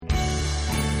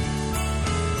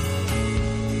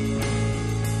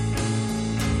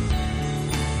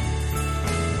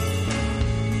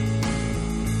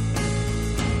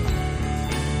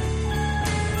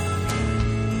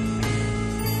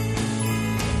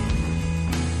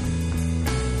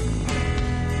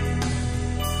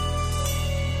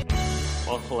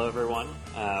hello everyone.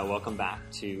 Welcome back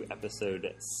to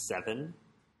episode 7,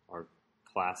 or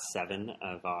class 7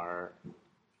 of our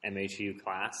MHU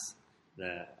class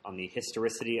on the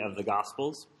historicity of the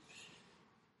Gospels.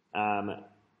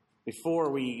 Before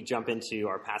we jump into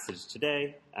our passage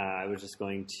today, I was just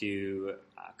going to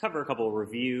cover a couple of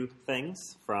review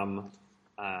things from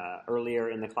earlier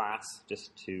in the class,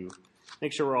 just to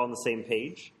make sure we're all on the same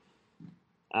page.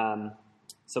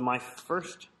 So my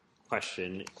first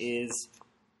question is,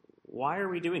 why are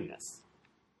we doing this?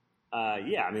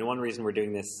 One reason we're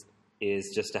doing this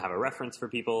is just to have a reference for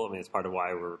people. It's part of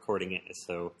why we're recording it, is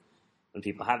so when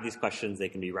people have these questions, they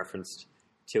can be referenced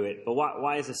to it. But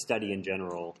why is a study in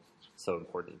general so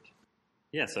important?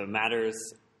 So it matters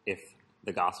if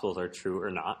the Gospels are true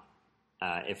or not.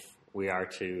 If we are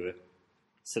to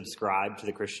subscribe to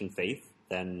the Christian faith,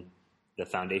 then the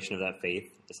foundation of that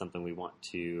faith is something we want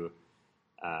to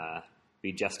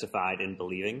be justified in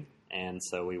believing. And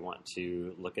so we want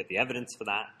to look at the evidence for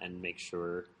that and make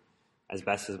sure, as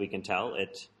best as we can tell,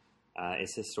 it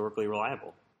is historically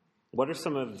reliable. What are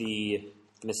some of the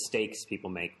mistakes people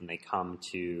make when they come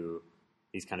to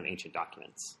these kind of ancient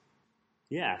documents?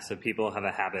 So people have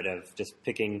a habit of just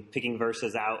picking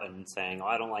verses out and saying, "Oh,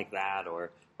 I don't like that,"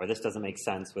 or "This doesn't make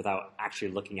sense," without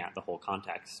actually looking at the whole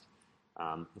context.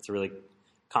 It's a really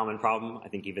common problem. I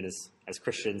think even as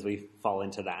Christians, we fall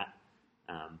into that.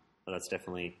 But that's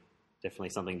definitely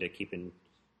something to keep in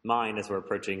mind as we're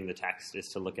approaching the text, is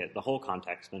to look at the whole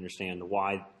context and understand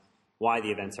why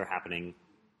the events are happening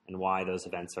and why those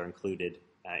events are included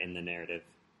in the narrative.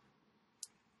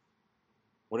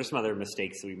 What are some other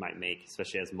mistakes that we might make,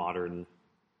 especially as modern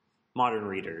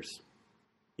readers?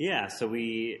 So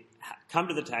we come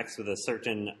to the text with a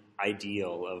certain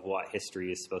ideal of what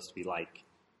history is supposed to be like.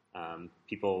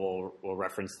 People will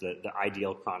reference the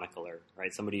ideal chronicler,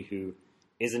 right? Somebody who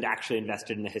isn't actually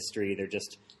invested in the history. They're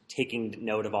just taking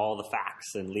note of all the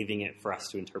facts and leaving it for us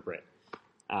to interpret.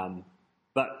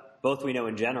 But both we know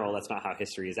in general that's not how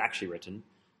history is actually written.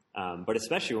 But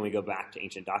especially when we go back to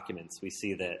ancient documents, we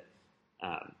see that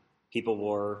people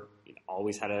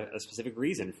always had a specific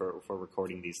reason for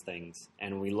recording these things.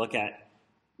 And when we look at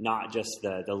not just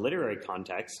the literary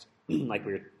context, like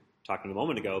we were talking a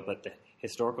moment ago, but the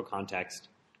historical context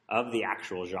of the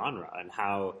actual genre and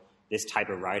how this type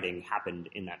of writing happened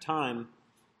in that time,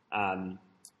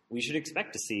 we should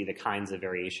expect to see the kinds of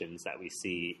variations that we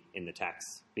see in the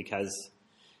text, because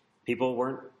people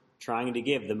weren't trying to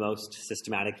give the most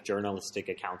systematic journalistic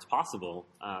accounts possible.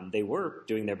 They were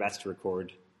doing their best to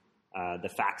record the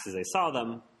facts as they saw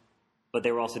them, but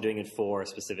they were also doing it for a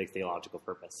specific theological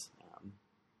purpose.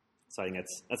 So I think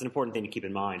that's an important thing to keep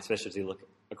in mind, especially as we look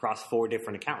across 4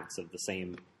 different accounts of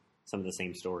some of the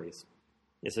same stories.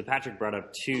 So Patrick brought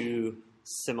up 2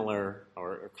 similar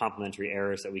or complementary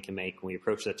errors that we can make when we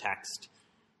approach the text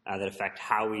that affect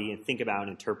how we think about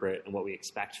and interpret and what we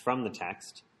expect from the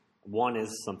text. One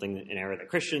is an error that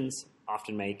Christians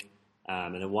often make,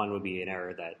 and then one would be an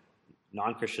error that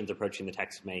non-Christians approaching the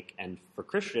text make. And for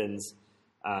Christians,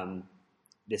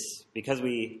 because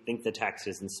we think the text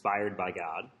is inspired by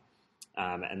God,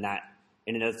 and that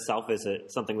in and of itself is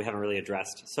something we haven't really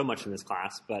addressed so much in this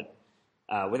class, but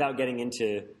without getting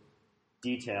into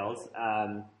details,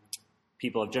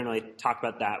 people have generally talked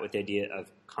about that with the idea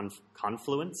of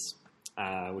confluence,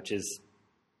 which is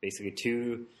basically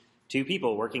two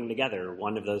people working together,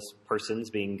 one of those persons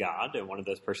being God and one of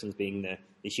those persons being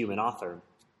the human author.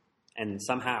 And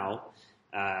somehow,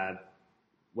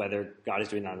 whether God is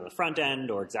doing that on the front end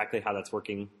or exactly how that's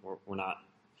working, we're not.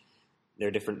 There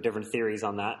are different theories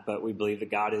on that, but we believe that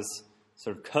God is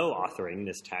sort of co-authoring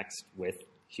this text with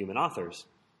human authors.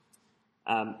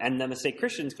 And the mistake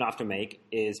Christians can often make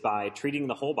is by treating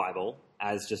the whole Bible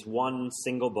as just one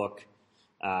single book,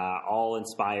 all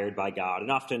inspired by God.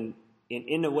 And often,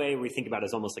 in a way, we think about it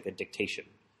as almost like a dictation,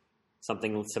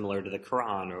 something similar to the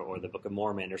Quran or the Book of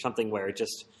Mormon, or something where it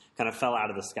just kind of fell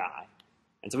out of the sky.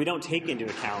 And so we don't take into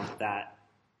account that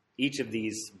each of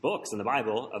these books in the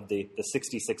Bible, of the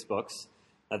 66 books,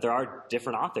 that there are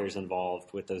different authors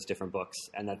involved with those different books,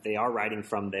 and that they are writing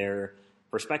from their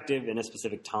perspective in a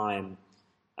specific time,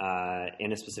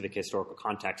 in a specific historical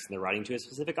context, and they're writing to a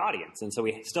specific audience. And so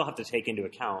we still have to take into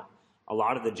account a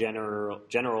lot of the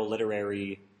general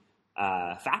literary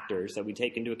factors that we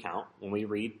take into account when we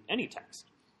read any text.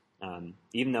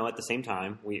 Even though at the same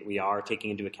time we are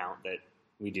taking into account that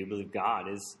we do believe God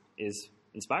is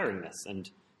inspiring this, and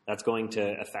that's going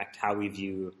to affect how we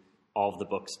view all of the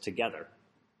books together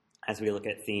as we look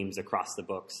at themes across the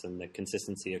books and the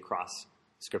consistency across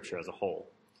Scripture as a whole.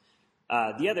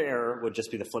 The other error would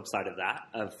just be the flip side of that,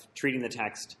 of treating the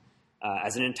text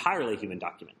as an entirely human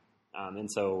document.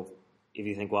 And so if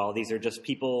you think, well, these are just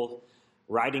people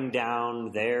writing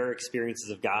down their experiences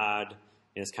of God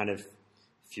in this kind of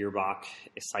Feuerbach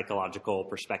psychological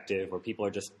perspective where people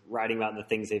are just writing about the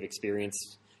things they've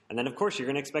experienced. And then, of course, you're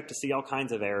going to expect to see all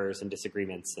kinds of errors and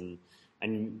disagreements, and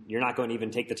you're not going to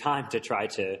even take the time to try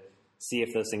to see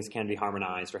if those things can be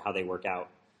harmonized or how they work out,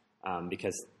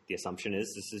 because the assumption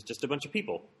is this is just a bunch of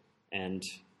people, and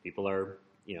people are,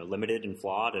 limited and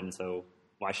flawed, and so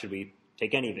why should we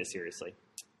take any of it seriously?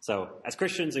 So as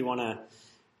Christians, we want to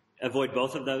avoid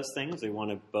both of those things. We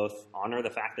want to both honor the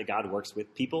fact that God works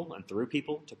with people and through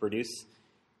people to produce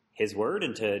his word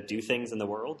and to do things in the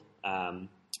world,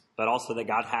 but also that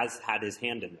God has had his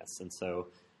hand in this. And so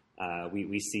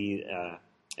we see a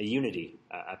unity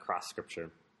across Scripture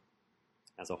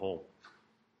as a whole.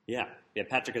 Yeah,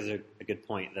 Patrick has a good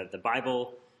point, that the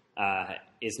Bible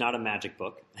is not a magic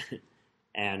book.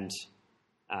 And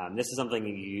this is something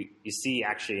you see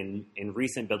actually in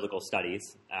recent biblical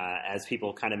studies as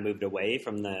people kind of moved away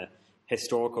from the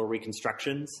historical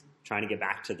reconstructions, trying to get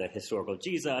back to the historical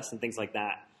Jesus and things like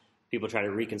that. People try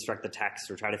to reconstruct the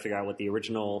text or try to figure out what the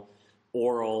original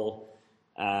oral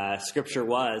scripture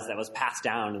was that was passed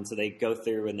down. And so they go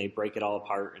through and they break it all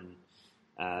apart.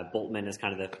 And Bultmann is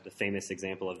kind of the famous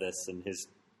example of this, and his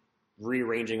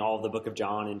rearranging all of the book of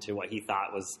John into what he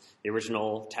thought was the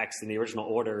original text in the original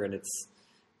order, and it's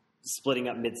splitting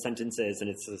up mid-sentences, and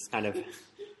it's this kind of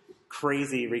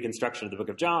crazy reconstruction of the book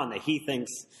of John that he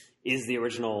thinks is the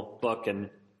original book. And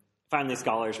finally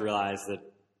scholars realize that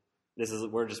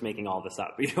we're just making all this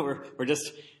up. We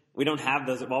don't have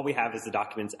those. All we have is the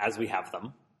documents as we have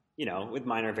them, with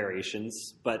minor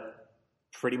variations, but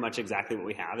pretty much exactly what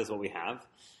we have is what we have.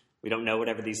 We don't know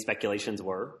whatever these speculations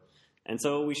were. And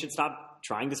so we should stop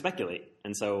trying to speculate.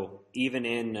 And so even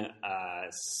in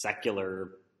secular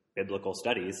biblical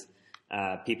studies,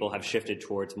 people have shifted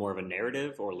towards more of a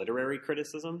narrative or literary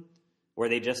criticism where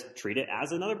they just treat it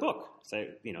as another book. So,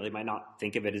 they might not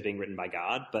think of it as being written by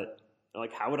God, but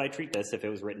like, how would I treat this if it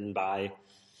was written by,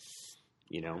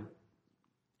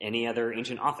 any other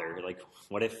ancient author? Like,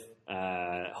 what if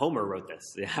Homer wrote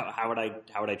this? How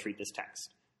would I treat this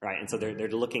text? Right. And so they're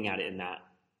looking at it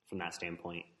from that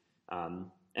standpoint.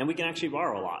 And we can actually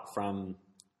borrow a lot from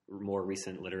more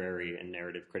recent literary and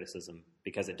narrative criticism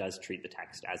because it does treat the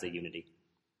text as a unity.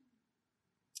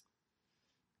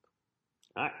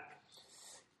 All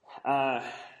right.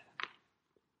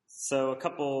 So a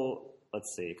couple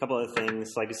other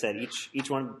things. Like I said, each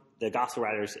one of the gospel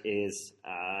writers is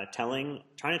trying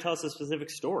to tell us a specific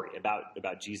story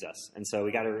about Jesus. And so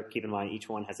we got to keep in mind each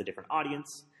one has a different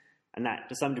audience, and that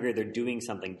to some degree they're doing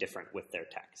something different with their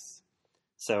texts.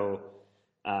 So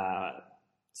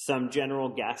some general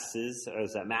guesses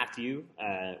is that Matthew,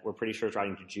 we're pretty sure is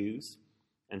writing to Jews.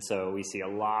 And so we see a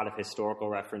lot of historical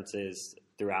references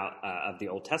throughout of the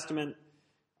Old Testament,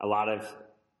 a lot of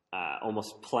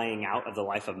almost playing out of the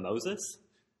life of Moses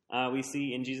we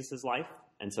see in Jesus' life.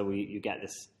 And so you get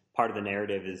this part of the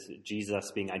narrative is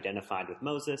Jesus being identified with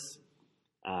Moses.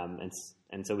 And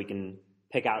so we can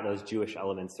pick out those Jewish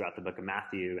elements throughout the book of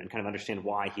Matthew and kind of understand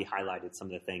why he highlighted some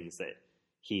of the things that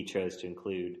he chose to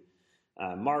include.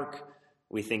 Mark,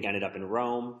 we think, ended up in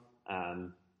Rome.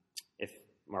 If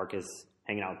Mark is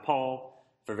hanging out with Paul,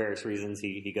 for various reasons,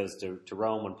 he goes to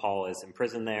Rome when Paul is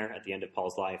imprisoned there at the end of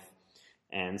Paul's life.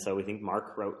 And so we think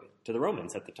Mark wrote to the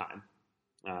Romans at the time,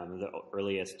 the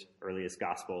earliest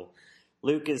gospel.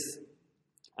 Luke is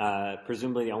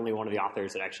presumably the only one of the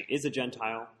authors that actually is a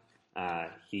Gentile.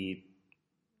 He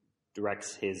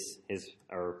directs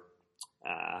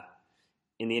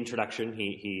in the introduction,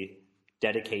 he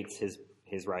dedicates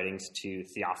his writings to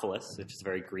Theophilus, which is a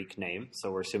very Greek name.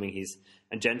 So we're assuming he's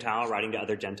a Gentile writing to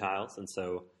other Gentiles. And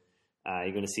so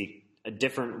you're going to see a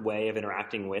different way of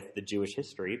interacting with the Jewish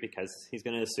history because he's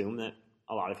going to assume that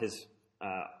a lot of his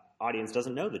audience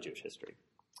doesn't know the Jewish history.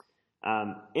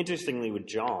 Interestingly, with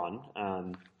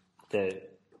John, the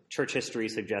church history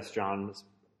suggests John was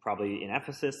probably in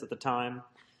Ephesus at the time.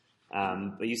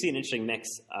 But you see an interesting mix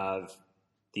of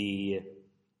the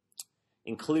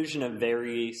inclusion of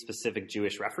very specific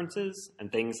Jewish references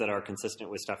and things that are consistent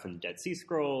with stuff in the Dead Sea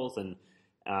Scrolls and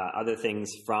other things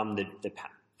from the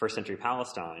first century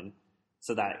Palestine.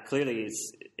 So that clearly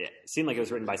it seemed like it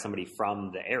was written by somebody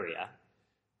from the area,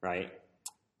 right?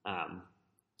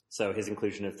 So his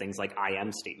inclusion of things like I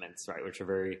am statements, right, which are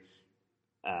very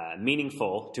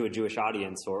meaningful to a Jewish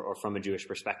audience or from a Jewish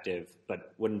perspective,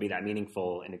 but wouldn't be that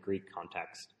meaningful in a Greek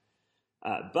context.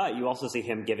 But you also see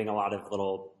him giving a lot of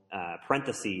little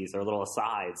parentheses or little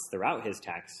asides throughout his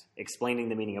text, explaining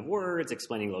the meaning of words,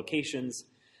 explaining locations.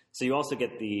 So you also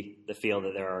get the feel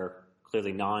that there are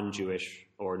clearly non-Jewish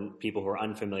or people who are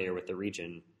unfamiliar with the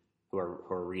region who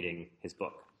are reading his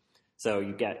book. So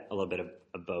you get a little bit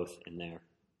of both in there.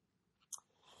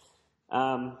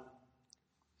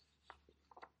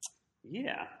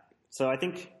 Yeah. So I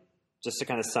think just to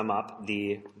kind of sum up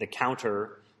the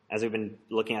counter, as we've been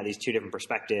looking at these two different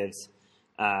perspectives,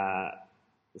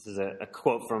 this is a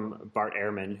quote from Bart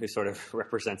Ehrman, who sort of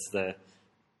represents the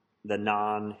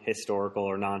non-historical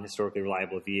or non-historically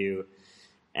reliable view.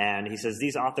 And he says,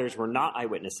 these authors were not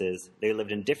eyewitnesses. They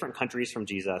lived in different countries from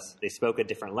Jesus. They spoke a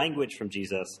different language from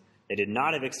Jesus. They did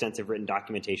not have extensive written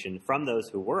documentation from those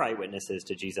who were eyewitnesses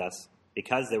to Jesus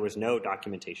because there was no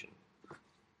documentation.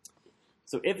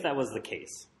 So if that was the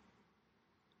case,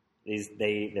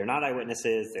 they're not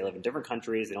eyewitnesses, they live in different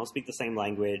countries, they don't speak the same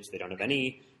language, they don't have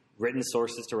any written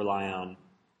sources to rely on.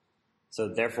 So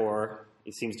therefore,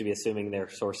 it seems to be assuming their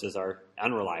sources are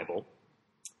unreliable.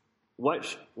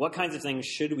 What kinds of things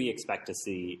should we expect to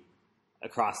see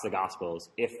across the Gospels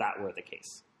if that were the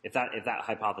case? If that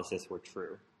hypothesis were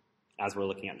true, as we're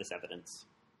looking at this evidence?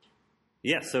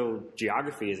 Yeah, so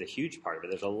geography is a huge part of it.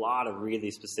 There's a lot of really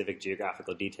specific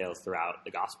geographical details throughout the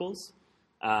Gospels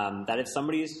that if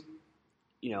somebody's,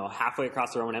 halfway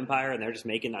across the Roman Empire and they're just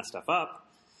making that stuff up,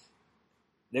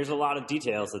 there's a lot of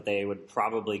details that they would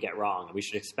probably get wrong. We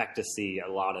should expect to see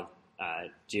a lot of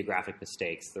geographic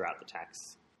mistakes throughout the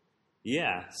text.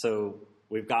 Yeah, so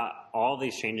we've got all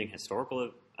these changing historical,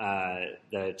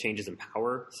 the changes in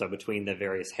power. So between the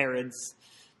various Herods,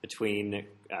 between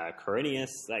Quirinius,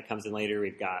 that comes in later,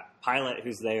 we've got Pilate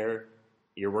who's there.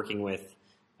 You're working with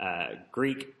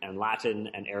Greek and Latin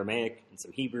and Aramaic and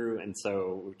some Hebrew. And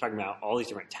so we're talking about all these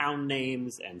different town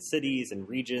names and cities and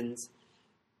regions.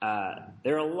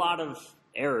 There are a lot of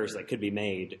errors that could be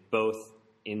made, both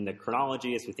in the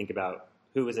chronology as we think about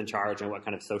who was in charge and what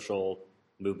kind of social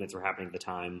movements were happening at the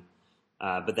time,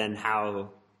 but then how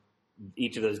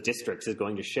each of those districts is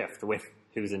going to shift with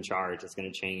who's in charge. It's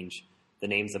going to change the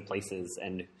names of places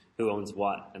and who owns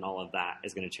what, and all of that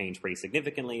is going to change pretty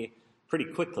significantly, pretty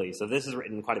quickly. So this is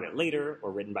written quite a bit later,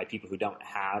 or written by people who don't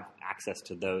have access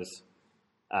to those,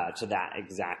 to that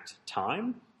exact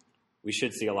time. We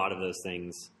should see a lot of those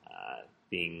things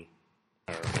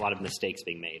or a lot of mistakes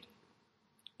being made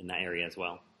in that area as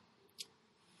well.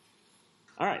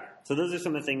 All right, so those are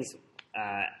some of the things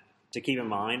to keep in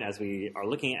mind as we are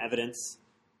looking at evidence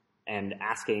and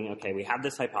asking, okay, we have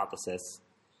this hypothesis.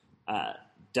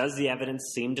 Does the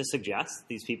evidence seem to suggest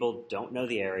these people don't know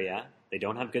the area, they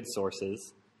don't have good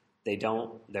sources,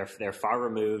 they're far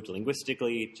removed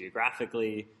linguistically,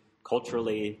 geographically,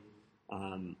 culturally?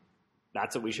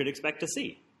 That's what we should expect to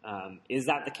see. Is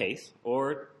that the case?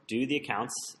 Or do the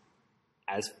accounts,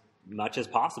 as much as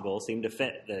possible, seem to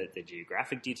fit the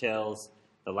geographic details,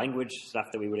 the language stuff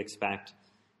that we would expect,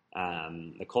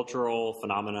 the cultural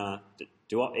phenomena?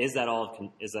 Is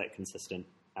that consistent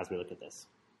as we look at this?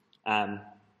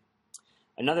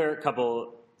 Another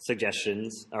couple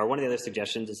suggestions, or one of the other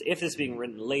suggestions, is if this is being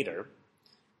written later,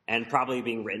 and probably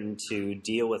being written to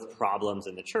deal with problems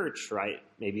in the church, right?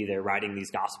 Maybe they're writing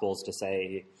these Gospels to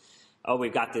say, oh,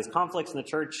 we've got these conflicts in the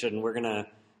church, and we're going to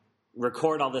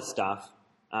record all this stuff.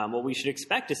 What we should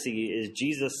expect to see is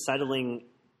Jesus settling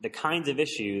the kinds of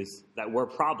issues that were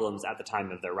problems at the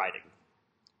time of their writing,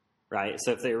 right?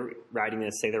 So if they're writing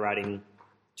this, say they're writing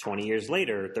 20 years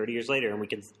later, 30 years later, and we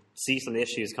can see some of the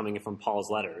issues coming in from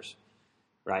Paul's letters,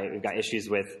 right? We've got issues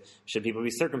with, should people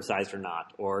be circumcised or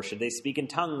not? Or should they speak in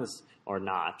tongues or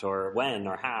not? Or when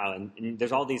or how? And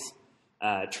there's all these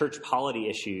church polity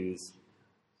issues.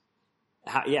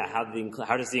 How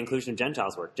does the inclusion of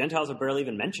Gentiles work? Gentiles are barely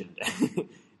even mentioned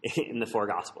in the four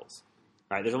Gospels,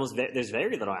 right? There's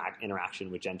very little interaction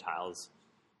with Gentiles.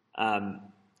 But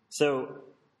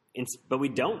we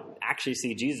don't actually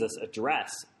see Jesus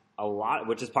address a lot,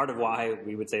 which is part of why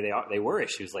we would say they were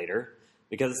issues later,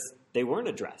 because they weren't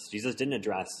addressed. Jesus didn't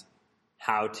address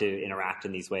how to interact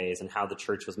in these ways and how the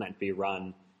church was meant to be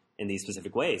run in these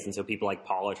specific ways. And so people like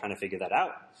Paul are trying to figure that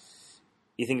out.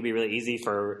 You think it'd be really easy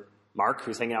for Mark,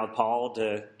 who's hanging out with Paul,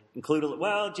 to include,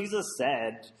 well, Jesus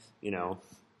said,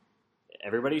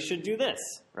 everybody should do this,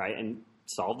 right? And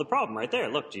solve the problem right there.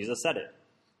 Look, Jesus said it.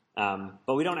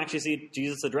 But we don't actually see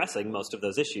Jesus addressing most of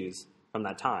those issues from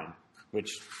that time,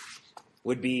 which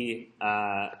would be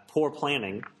poor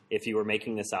planning if you were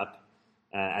making this up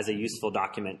as a useful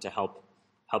document to help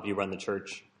you run the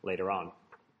church later on.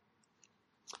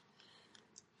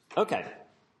 Okay.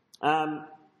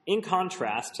 In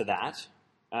contrast to that,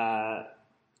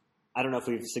 I don't know if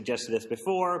we've suggested this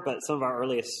before, but some of our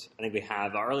earliest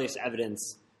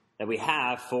evidence that we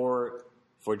have for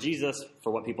Jesus,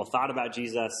 for what people thought about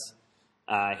Jesus,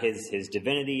 his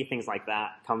divinity, things like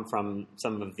that, come from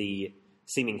some of the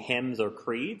seeming hymns or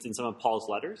creeds in some of Paul's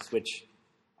letters, which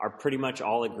are pretty much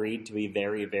all agreed to be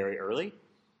very, very early.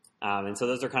 And so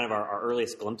those are kind of our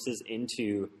earliest glimpses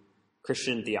into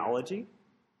Christian theology.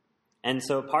 And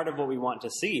so part of what we want to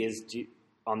see is,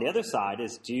 on the other side,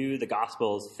 is do the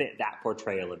Gospels fit that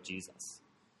portrayal of Jesus?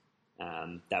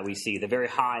 That we see, the very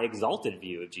high, exalted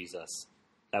view of Jesus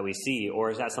that we see, or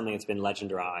is that something that's been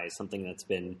legendarized, something that's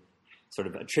been sort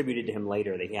of attributed to him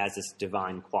later, that he has this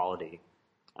divine quality?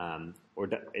 Or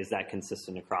is that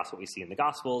consistent across what we see in the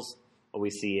Gospels, what we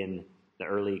see in the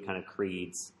early kind of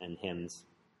creeds and hymns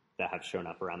that have shown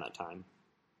up around that time?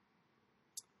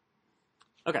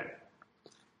 Okay.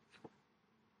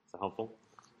 Is that helpful?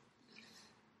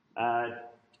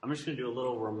 I'm just going to do a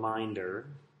little reminder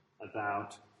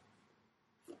about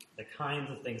the kinds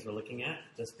of things we're looking at,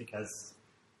 just because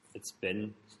it's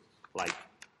been like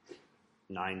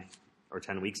 9 or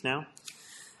 10 weeks now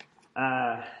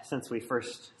since we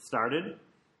first started.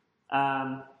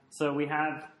 So we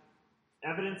have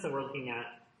evidence that we're looking at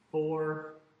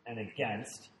for and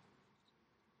against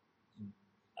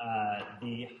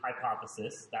the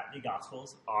hypothesis that the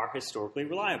Gospels are historically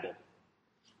reliable,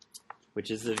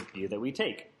 which is the view that we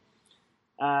take.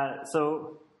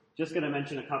 So just going to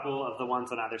mention a couple of the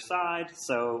ones on either side.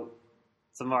 So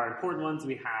some of our important ones,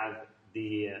 we have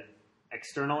the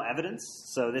external evidence.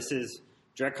 So this is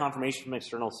direct confirmation from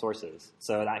external sources.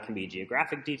 So that can be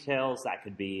geographic details. That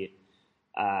could be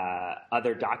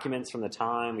other documents from the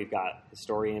time. We've got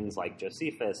historians like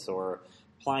Josephus or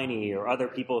Pliny or other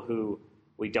people who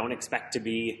we don't expect to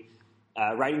be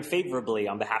writing favorably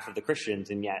on behalf of the Christians,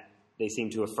 and yet they seem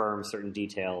to affirm certain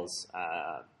details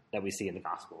that we see in the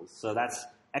Gospels. So that's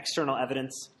external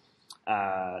evidence.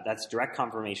 That's direct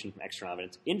confirmation from external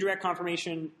evidence. Indirect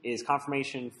confirmation is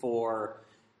confirmation for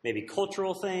maybe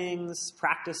cultural things,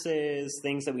 practices,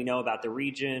 things that we know about the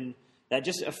region that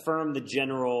just affirm the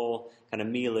general kind of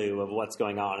milieu of what's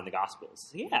going on in the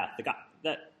Gospels. Yeah,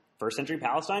 that first century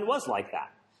Palestine was like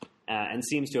that, and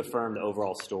seems to affirm the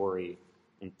overall story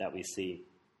that we see.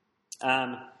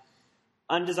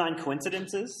 Undesigned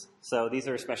coincidences. So these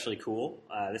are especially cool.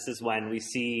 This is when we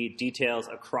see details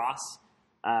across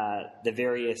the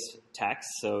various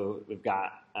texts. So we've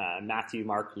got Matthew,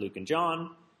 Mark, Luke, and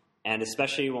John, and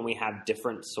especially when we have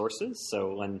different sources.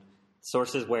 So when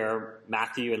sources where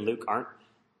Matthew and Luke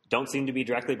don't seem to be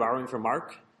directly borrowing from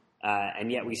Mark,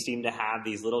 and yet we seem to have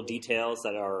these little details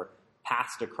that are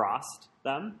passed across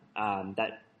them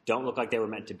that don't look like they were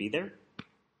meant to be there.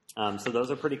 So those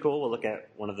are pretty cool. We'll look at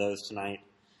one of those tonight.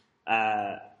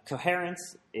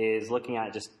 Coherence is looking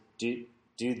at just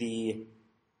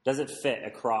does it fit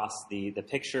across the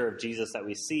picture of Jesus that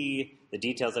we see, the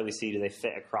details that we see, do they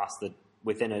fit across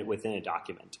within a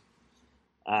document?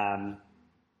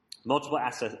 Multiple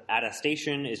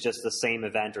attestation is just the same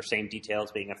event or same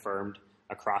details being affirmed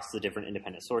across the different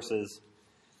independent sources.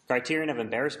 Criterion of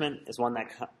embarrassment is one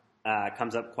that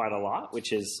comes up quite a lot,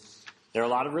 which is there are a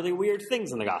lot of really weird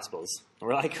things in the Gospels.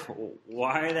 We're like,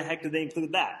 why the heck did they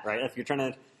include that, right? If you're trying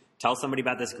to tell somebody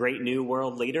about this great new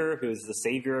world leader who's the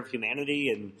savior of humanity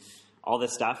and all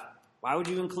this stuff, why would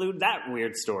you include that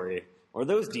weird story or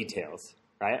those details,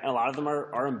 right? And a lot of them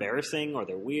are embarrassing or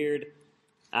they're weird.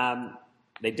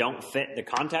 They don't fit the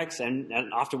context, and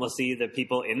often we'll see the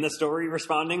people in the story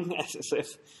responding as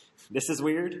if this is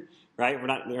weird, right? We're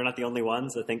not the only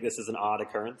ones that think this is an odd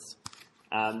occurrence.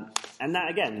 And that,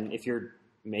 again, if you're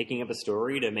making up a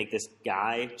story to make this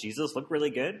guy, Jesus, look really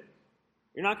good,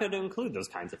 you're not going to include those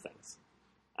kinds of things.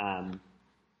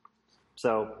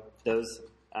 So those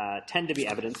tend to be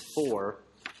evidence for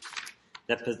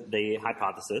the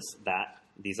hypothesis that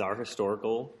these are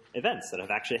historical events that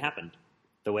have actually happened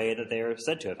the way that they are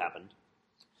said to have happened.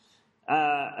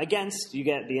 Against, you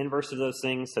get the inverse of those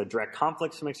things, so direct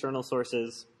conflicts from external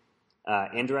sources,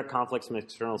 indirect conflicts from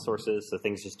external sources, so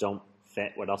things just don't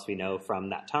fit what else we know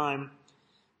from that time.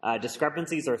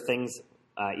 Discrepancies are things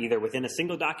either within a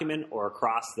single document or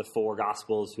across the 4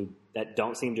 Gospels that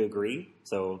don't seem to agree.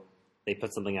 So they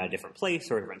put something at a different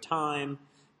place or a different time,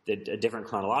 a different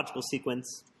chronological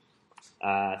sequence.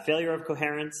 Failure of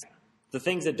coherence, the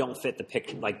things that don't fit the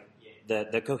picture, like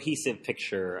the cohesive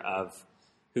picture of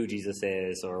who Jesus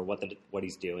is or what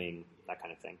he's doing, that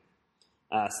kind of thing.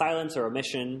 Silence or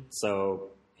omission, so,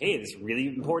 hey, this really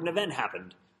important event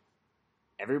happened.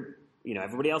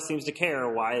 Everybody else seems to care.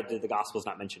 Why did the Gospels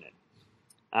not mention it?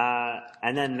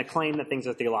 And then the claim that things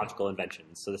are theological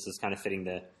inventions. So this is kind of fitting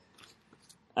the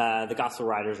Gospel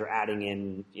writers are adding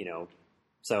in,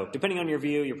 so depending on your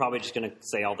view, you're probably just going to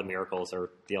say all the miracles are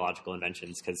theological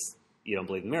inventions because you don't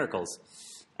believe in miracles.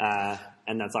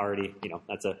 And that's already,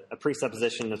 that's a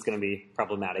presupposition that's going to be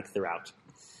problematic throughout.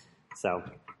 So,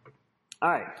 all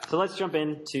right. So let's jump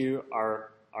into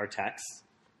our text.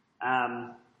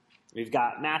 We've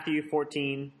got Matthew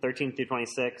 14, 13 through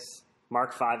 26,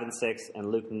 Mark 5 and 6,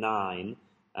 and Luke 9,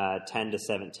 10 to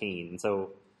 17. And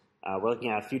so we're looking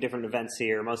at a few different events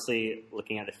here, mostly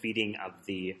looking at the feeding of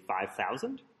the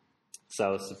 5,000.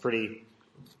 So it's a pretty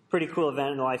cool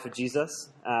event in the life of Jesus.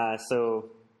 So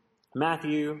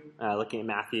Matthew, looking at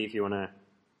Matthew, if you want to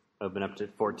open up to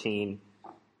 14.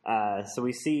 So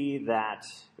we see that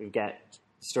we get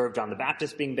the story of John the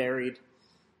Baptist being buried.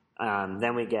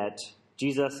 Then we get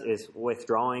Jesus is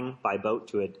withdrawing by boat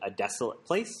to a desolate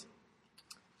place.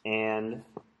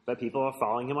 But people are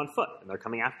following him on foot, and they're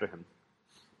coming after him.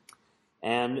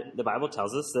 And the Bible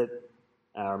tells us that,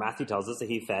 or Matthew tells us that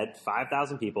he fed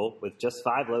 5,000 people with just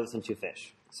 5 loaves and 2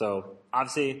 fish. So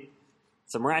obviously,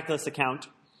 it's a miraculous account.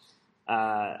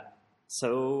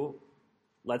 So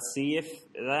let's see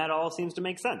if that all seems to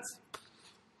make sense.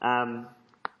 So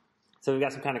we've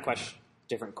got some kind of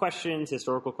different questions,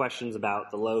 historical questions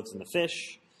about the loaves and the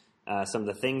fish, some of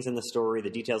the things in the story,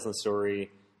 the details in the story.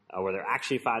 Were there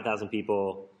actually 5,000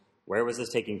 people? Where was this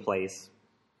taking place?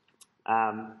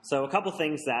 So a couple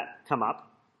things that come up.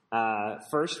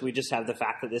 First, we just have the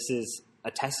fact that this is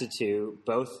attested to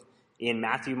both in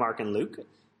Matthew, Mark, and Luke,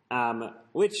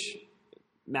 which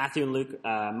Matthew and Luke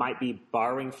might be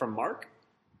borrowing from Mark,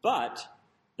 but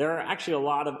there are actually a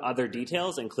lot of other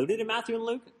details included in Matthew and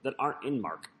Luke that aren't in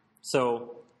Mark.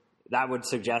 So that would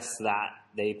suggest that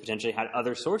they potentially had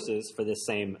other sources for this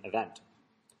same event.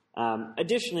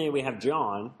 Additionally, we have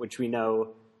John, which we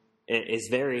know is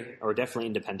definitely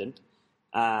independent.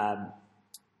 And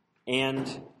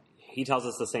he tells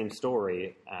us the same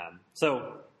story.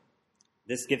 So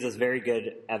this gives us very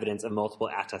good evidence of multiple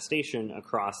attestation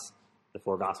across the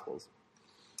 4 Gospels.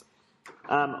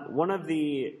 One of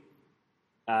the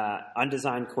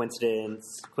undesigned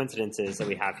coincidences that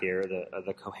we have here,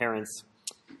 the coherence,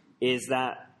 is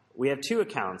that we have 2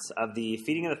 accounts of the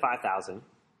feeding of the 5,000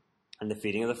 and the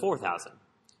feeding of the 4,000.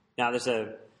 Now, there's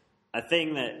a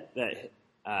thing that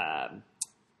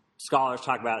scholars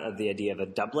talk about of the idea of a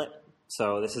doublet.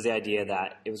 So this is the idea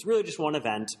that it was really just one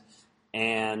event,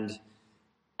 and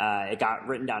it got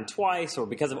written down twice, or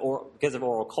because of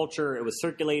oral culture, it was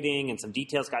circulating, and some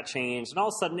details got changed, and all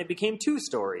of a sudden it became 2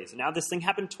 stories. And now this thing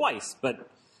happened twice, but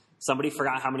somebody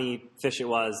forgot how many fish it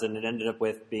was, and it ended up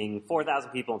with being 4,000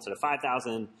 people instead of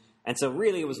 5,000. And so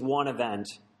really it was one event,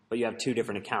 but you have 2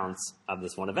 different accounts of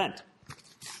this one event.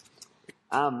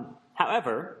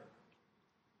 However,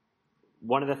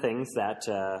 one of the things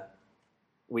that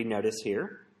we notice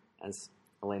here, as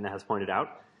Elena has pointed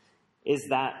out, is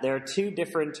that there are 2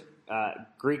 different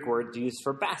Greek words used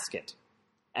for basket.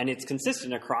 And it's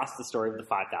consistent across the story of the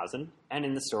 5,000 and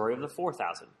in the story of the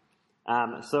 4,000.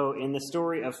 So in the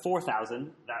story of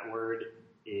 4,000, that word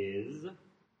is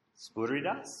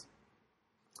spuridas.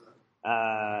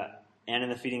 And in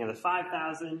the feeding of the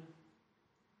 5,000,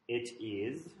 it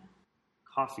is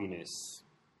kophinus.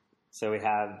 So we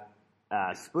have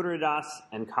spuridas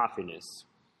and kophinus.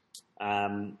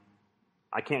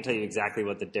 I can't tell you exactly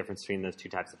what the difference between those 2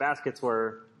 types of baskets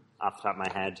were off the top of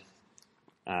my head,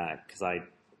 because I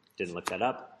didn't look that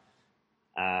up.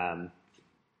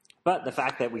 But the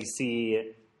fact that we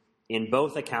see in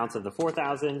both accounts of the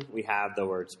 4,000, we have the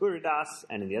word spuridas,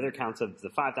 and in the other accounts of the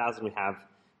 5,000, we have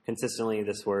consistently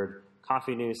this word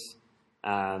kophinus.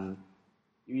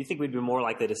 You think we'd be more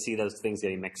likely to see those things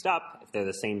getting mixed up if they're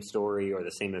the same story or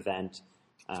the same event.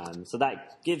 So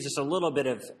that gives us a little bit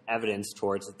of evidence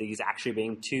towards these actually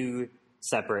being 2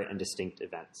 separate and distinct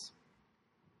events.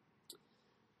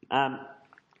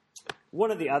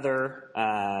 One of the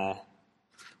other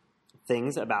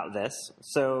things about this,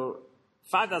 so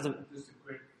 5,000... Just a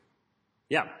quick...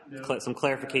 Yeah, some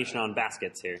clarification on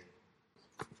baskets here.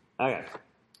 Okay,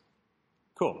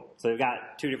 cool. So we've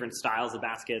got 2 different styles of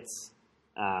baskets,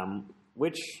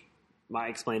 which might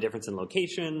explain a difference in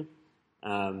location.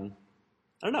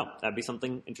 I don't know. That'd be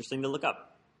something interesting to look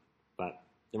up. But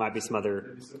there might be some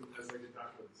other...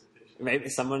 Maybe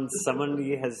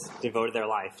somebody has devoted their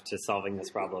life to solving this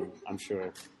problem, I'm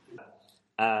sure.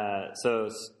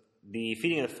 So the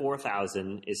feeding of the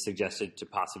 4,000 is suggested to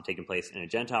possibly taking place in a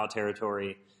Gentile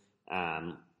territory,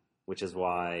 which is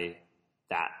why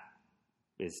that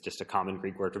is just a common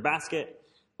Greek word for basket,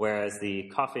 whereas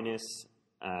the kophinus,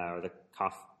 or the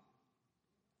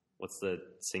what's the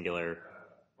singular?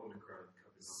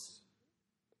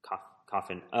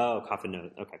 Coffin. Oh,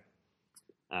 coffinos. Okay.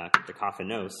 The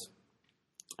coffinos,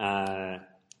 the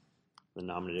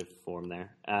nominative form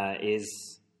there,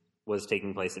 is was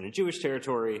taking place in a Jewish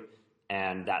territory,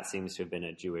 and that seems to have been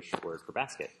a Jewish word for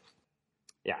basket.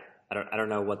 Yeah, I don't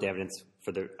know what the evidence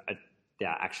for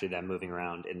actually them moving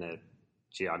around in the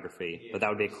geography, but that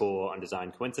would be a cool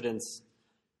undesigned coincidence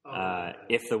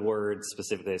if the words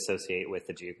specifically associate with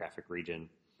the geographic region.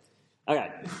 Okay,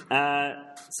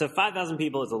 so 5,000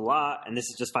 people is a lot, and this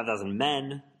is just 5,000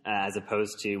 men as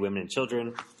opposed to women and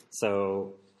children,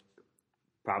 so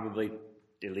probably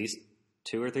at least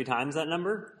 2 or 3 times that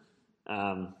number.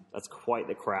 That's quite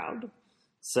the crowd.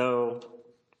 So,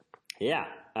 yeah,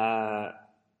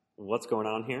 what's going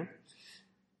on here?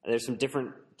 There's some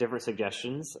different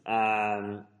suggestions.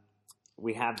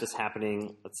 We have this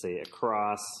happening, let's see,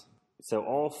 across. So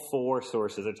all 4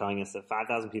 sources are telling us that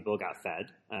 5,000 people got fed,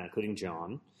 including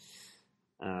John,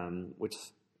 which,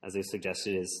 as they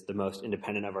suggested, is the most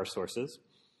independent of our sources.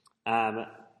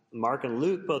 Mark and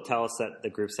Luke both tell us that the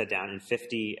group sat down in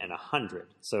 50 and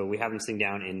 100. So we have them sitting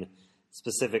down in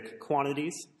specific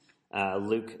quantities.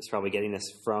 Luke is probably getting this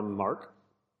from Mark,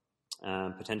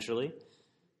 potentially.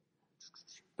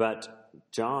 But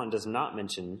John does not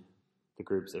mention the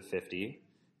groups of 50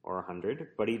 or 100,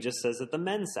 but he just says that the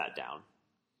men sat down.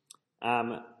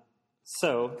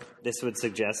 So this would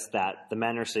suggest that the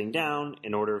men are sitting down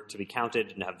in order to be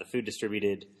counted and have the food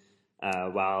distributed,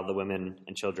 while the women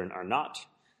and children are not.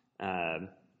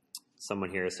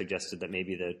 Someone here has suggested that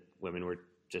maybe the women were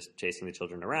just chasing the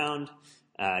children around,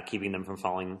 keeping them from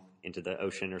falling into the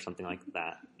ocean or something like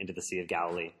that, into the Sea of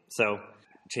Galilee. So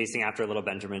chasing after little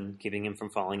Benjamin, keeping him from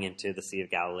falling into the Sea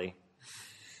of Galilee.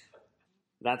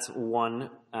 That's one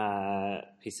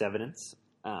piece of evidence.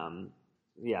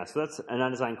 So that's an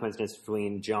undesigned coincidence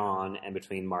between John and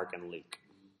between Mark and Luke.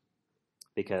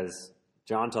 Because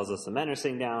John tells us the men are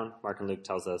sitting down, Mark and Luke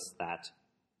tells us that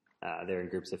they're in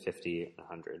groups of 50 and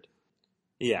 100.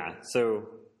 Yeah, so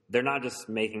they're not just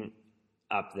making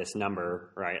up this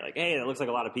number, right? Like, hey, that looks like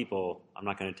a lot of people. I'm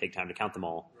not going to take time to count them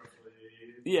all.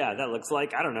 Yeah, that looks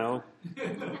like, I don't know.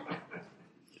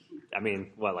 I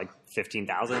mean, what, like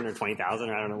 15,000 or 20,000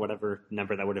 or I don't know, whatever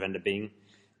number that would have ended up being.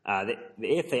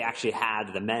 If they actually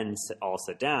had the men all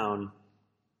sit down,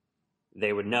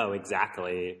 they would know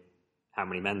exactly how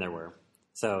many men there were.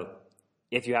 So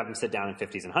if you have them sit down in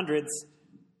 50s and 100s,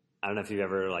 I don't know if you've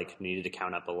ever needed to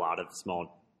count up a lot of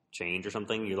small change or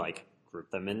something. You group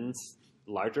them in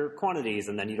larger quantities,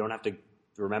 and then you don't have to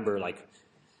remember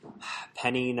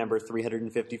penny number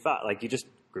 355. You just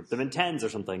group them in tens or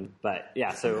something. But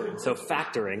yeah, so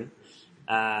factoring.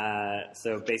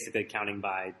 So basically counting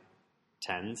by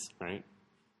tens, right?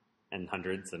 And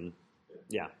hundreds, and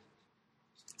yeah.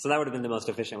 So that would have been the most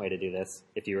efficient way to do this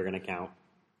if you were going to count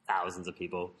thousands of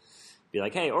people. Be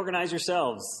like, hey, organize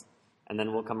yourselves, and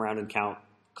then we'll come around and count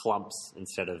clumps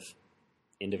instead of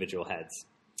individual heads.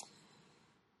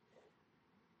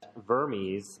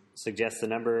 Vermes suggests the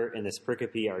number in this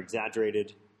pericope are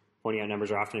exaggerated, pointing out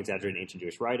numbers are often exaggerated in ancient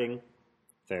Jewish writing.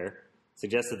 Fair.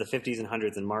 Suggests that the 50s and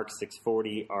 100s in Mark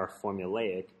 640 are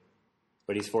formulaic,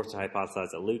 but he's forced to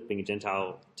hypothesize that Luke, being a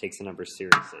Gentile, takes the numbers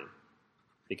seriously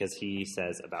because he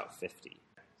says about 50.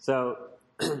 So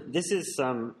this is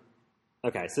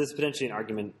this is potentially an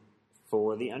argument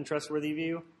for the untrustworthy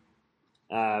view,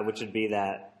 which would be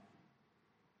that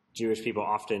Jewish people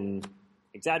often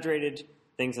exaggerated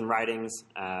things in writings.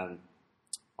 A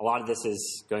lot of this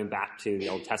is going back to the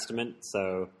Old Testament.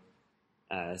 So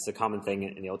it's a common thing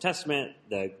in the Old Testament.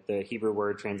 The Hebrew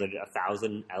word translated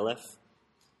 1,000 aleph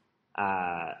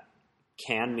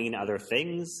can mean other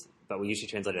things, but we usually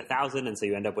translate 1,000, and so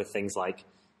you end up with things like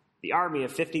the army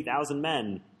of 50,000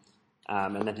 men.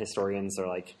 And then historians are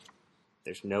like,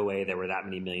 there's no way there were that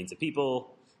many millions of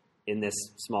people in this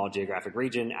small geographic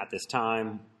region at this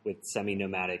time with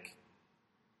semi-nomadic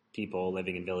people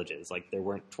living in villages. There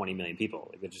weren't 20 million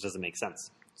people. It just doesn't make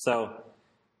sense. So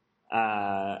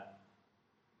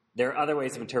there are other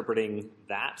ways of interpreting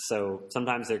that. So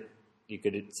sometimes you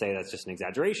could say that's just an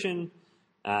exaggeration.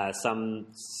 Some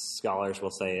scholars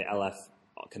will say LF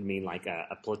could mean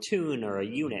a platoon or a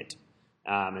unit.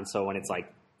 And so when it's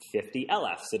 50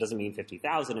 LFs, it doesn't mean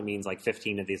 50,000. It means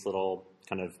 15 of these little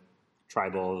kind of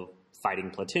tribal fighting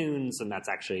platoons, and that's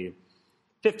actually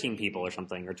 15 people or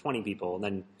something, or 20 people. And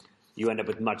then you end up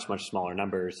with much, much smaller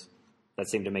numbers that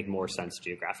seem to make more sense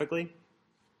geographically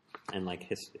and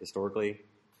historically.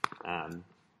 But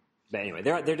anyway,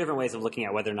 there are different ways of looking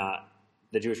at whether or not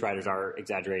the Jewish writers are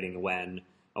exaggerating when,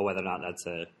 or whether or not that's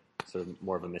a sort of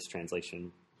more of a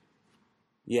mistranslation.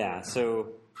 Yeah, so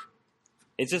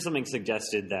it's just something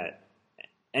suggested that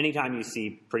anytime you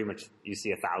see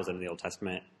 1,000 in the Old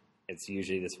Testament, it's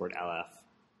usually this word LF,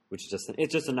 which is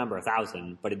it's just a number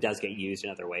 1,000, but it does get used in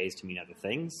other ways to mean other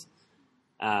things.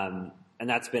 And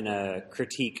that's been a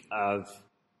critique of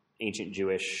ancient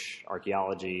Jewish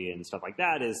archaeology and stuff like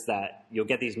that, is that you'll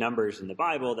get these numbers in the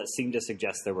Bible that seem to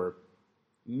suggest there were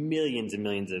millions and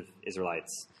millions of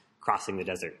Israelites crossing the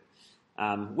desert,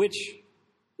 which,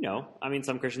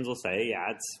 some Christians will say,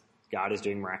 yeah, God is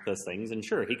doing miraculous things, and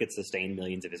sure, he could sustain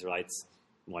millions of Israelites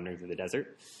wandering through the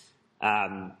desert.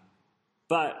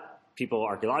 But people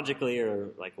archaeologically are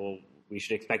like, well, we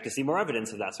should expect to see more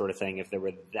evidence of that sort of thing if there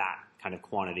were that kind of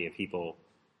quantity of people.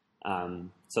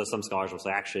 So some scholars will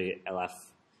say, actually, Aleph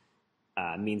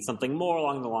means something more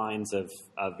along the lines of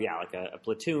like a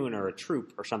platoon or a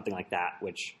troop or something like that,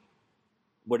 which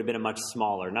would have been a much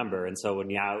smaller number. And so when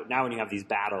you have these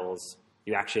battles,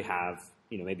 you actually have,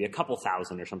 maybe a couple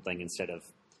thousand or something instead of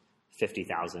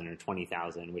 50,000 or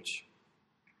 20,000, which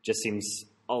just seems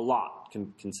a lot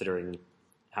considering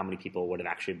how many people would have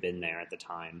actually been there at the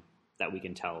time that we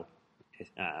can tell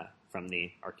from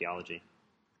the archaeology.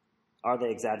 Are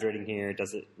they exaggerating here?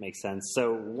 Does it make sense?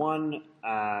 So one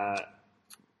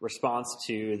response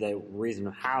to the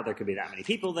reason how there could be that many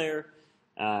people there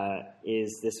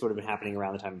is this would have been happening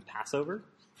around the time of Passover.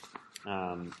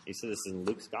 You said this is in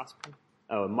Luke's Gospel?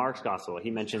 Oh, in Mark's Gospel. He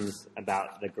mentions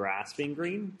about the grass being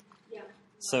green. Yeah.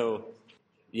 So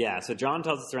John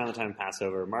tells us around the time of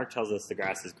Passover. Mark tells us the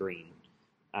grass is green,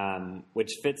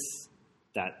 which fits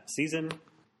that season.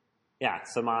 Yeah,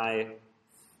 so my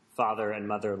father and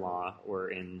mother-in-law were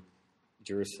in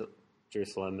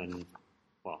Jerusalem and,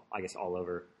 well, I guess all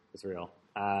over Israel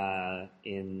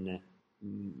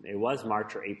it was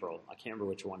March or April. I can't remember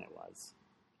which one it was.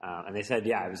 And they said,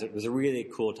 yeah, it was a really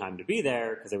cool time to be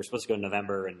there because they were supposed to go in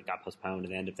November and it got postponed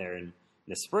and they ended up there in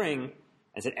the spring.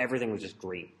 And said everything was just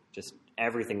green. Just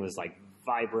everything was like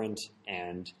vibrant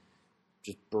and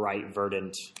just bright,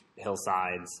 verdant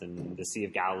hillsides, and the Sea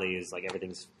of Galilee is like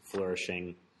everything's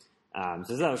flourishing.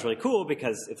 So that was really cool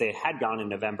because if they had gone in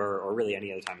November or really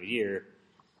any other time of year,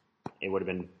 it would have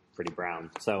been pretty brown.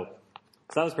 So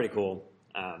that was pretty cool.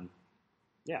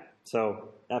 So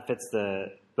that fits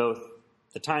both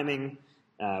the timing,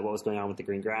 what was going on with the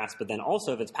green grass, but then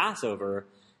also if it's Passover,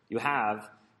 you have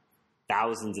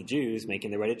thousands of Jews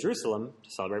making their way to Jerusalem to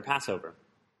celebrate Passover.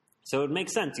 So it would make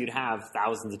sense you'd have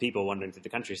thousands of people wandering through the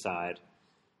countryside,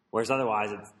 whereas otherwise,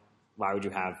 why would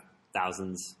you have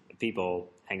thousands of people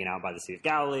hanging out by the Sea of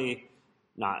Galilee,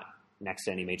 not next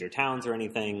to any major towns or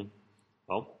anything?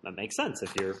 Well, that makes sense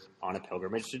if you're on a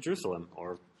pilgrimage to Jerusalem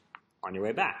or on your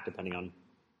way back, depending on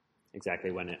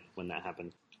exactly when that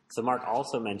happened. So Mark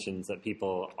also mentions that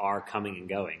people are coming and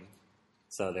going.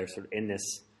 So they're sort of in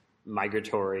this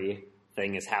migratory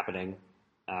thing is happening,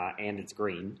 and it's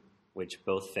green, which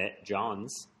both fit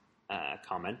John's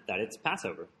comment that it's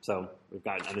Passover. So we've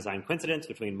got an undesigned coincidence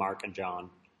between Mark and John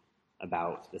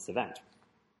about this event.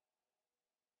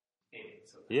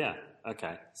 Yeah,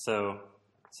 okay. So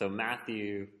in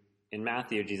Matthew,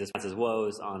 Jesus passes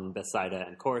woes on Bethsaida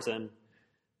and Chorazin,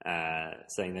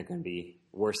 saying they're going to be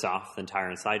worse off than Tyre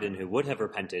and Sidon, who would have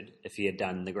repented if he had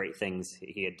done the great things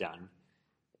he had done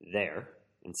there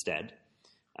instead.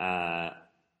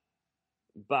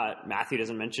 But Matthew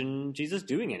doesn't mention Jesus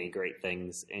doing any great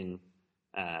things in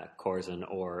Chorazin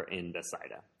or in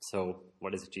Bethsaida. So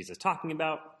what is Jesus talking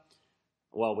about?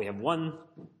 Well, we have one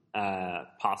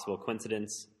possible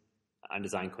coincidence,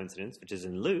 undesigned coincidence, which is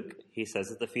in Luke. He says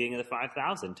that the feeding of the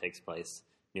 5,000 takes place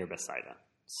near Bethsaida.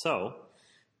 So,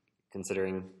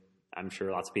 considering I'm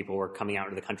sure lots of people were coming out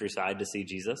into the countryside to see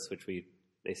Jesus, which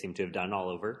they seem to have done all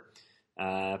over,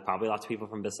 probably lots of people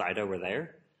from Bethsaida were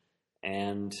there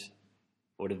and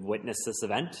would have witnessed this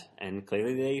event, and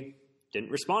clearly they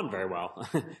didn't respond very well,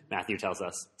 Matthew tells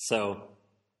us. So,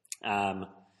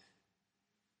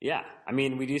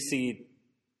 we do see,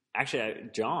 actually,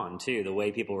 John, too, the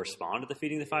way people respond to the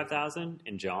feeding of the 5,000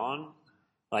 in John,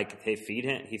 like, he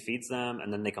feeds them,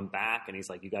 and then they come back, and he's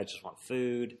like, you guys just want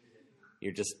food,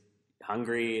 you're just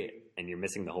hungry, and you're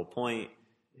missing the whole point.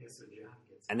 Yeah, so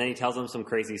and then he tells them some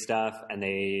crazy stuff, and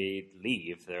they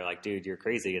leave. They're like, dude, you're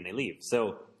crazy, and they leave.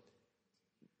 So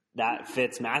that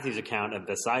fits Matthew's account of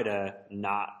Bethsaida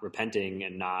not repenting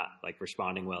and not, like,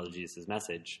 responding well to Jesus'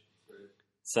 message.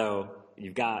 So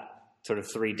you've got sort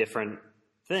of three different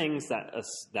things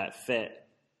that fit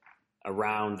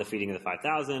around the feeding of the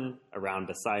 5,000, around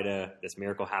Bethsaida, this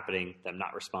miracle happening, them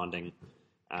not responding.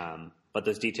 But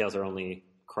those details are only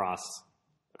across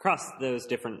those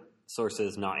different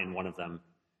sources, not in one of them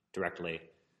directly.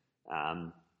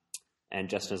 And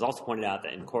Justin has also pointed out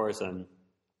that in Chorazin,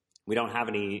 we don't have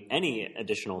any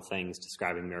additional things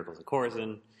describing miracles in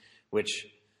Chorazin, which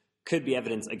could be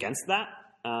evidence against that,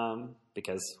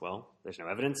 because, well, there's no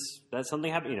evidence that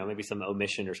something happened, maybe some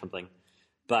omission or something.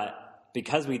 But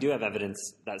because we do have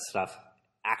evidence that stuff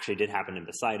actually did happen in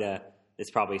Bethsaida, this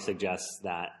probably suggests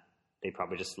that they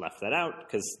probably just left that out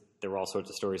because there were all sorts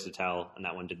of stories to tell, and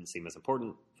that one didn't seem as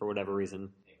important for whatever reason.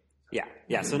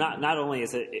 Yeah. So not only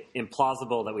is it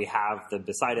implausible that we have the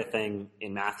Bethsaida thing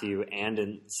in Matthew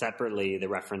and separately the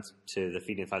reference to the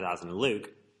feeding of 5,000 in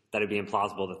Luke, that it'd be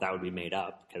implausible that would be made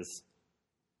up because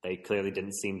they clearly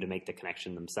didn't seem to make the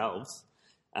connection themselves.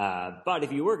 But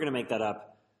if you were going to make that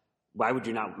up, why would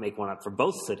you not make one up for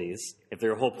both cities? If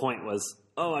their whole point was,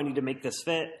 oh, I need to make this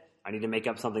fit, I need to make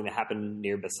up something that happened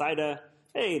near Bethsaida.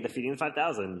 Hey, the feeding of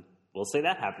 5,000, we'll say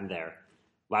that happened there.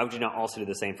 Why would you not also do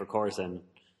the same for Chorazin?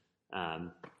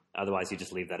 Otherwise, you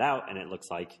just leave that out, and it looks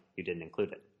like you didn't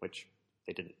include it, which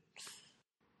they didn't.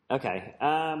 Okay,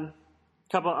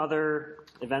 couple other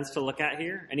events to look at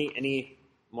here. Any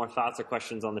more thoughts or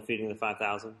questions on the feeding of the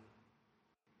 5,000?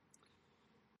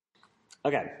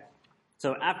 Okay,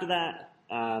 so after that,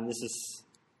 this is,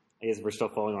 I guess we're still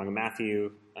following along in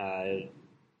Matthew.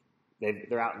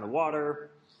 They're out in the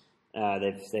water.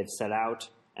 They've set out,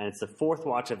 and it's the fourth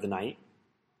watch of the night.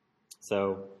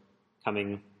 So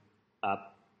coming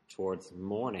up towards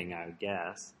morning, I would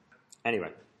guess.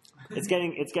 Anyway,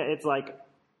 it's like,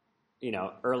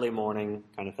 early morning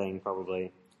kind of thing,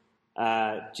 probably.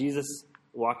 Jesus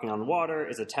walking on the water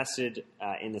is attested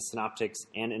in the Synoptics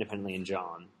and independently in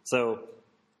John. So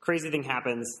crazy thing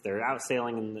happens. They're out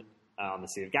sailing on the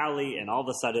Sea of Galilee, and all of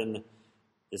a sudden,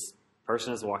 this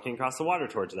person is walking across the water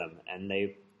towards them, and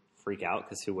they freak out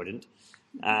because who wouldn't?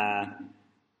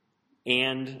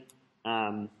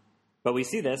 But we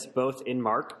see this both in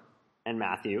Mark and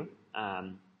Matthew,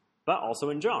 but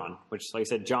also in John, which, like I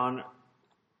said, John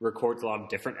records a lot of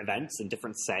different events and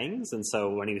different sayings. And so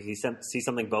when he sees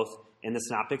something both in the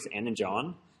Synoptics and in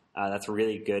John, that's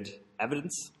really good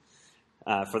evidence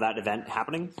for that event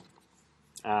happening.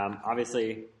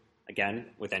 Obviously, again,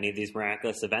 with any of these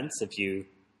miraculous events, if you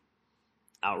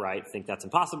outright think that's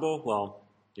impossible, well,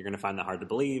 you're going to find that hard to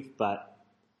believe. But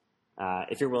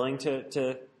if you're willing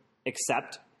to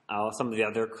accept some of the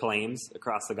other claims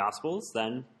across the Gospels,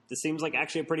 then this seems like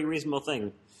actually a pretty reasonable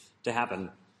thing to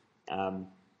happen.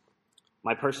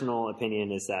 My personal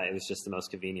opinion is that it was just the most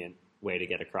convenient way to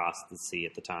get across the sea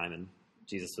at the time, and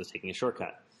Jesus was taking a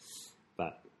shortcut.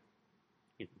 But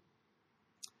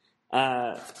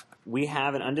we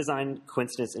have an undesigned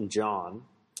coincidence in John.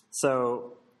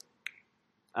 So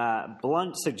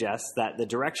Blunt suggests that the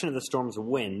direction of the storm's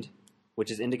wind,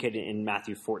 which is indicated in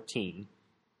Matthew 14,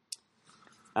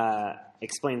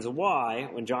 explains why,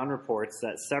 when John reports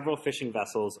that several fishing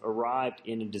vessels arrived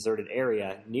in a deserted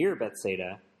area near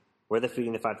Bethsaida, where the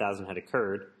feeding of the 5,000 had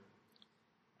occurred,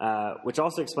 which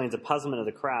also explains the puzzlement of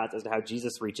the crowds as to how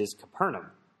Jesus reaches Capernaum.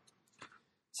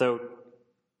 So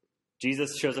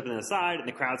Jesus shows up in the side, and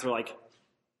the crowds are like,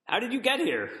 how did you get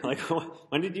here? Like,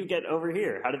 when did you get over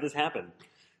here? How did this happen?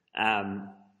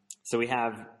 So we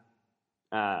have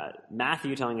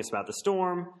Matthew telling us about the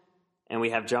storm, and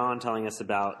we have John telling us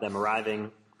about them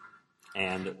arriving,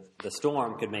 and the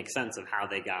storm could make sense of how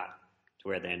they got to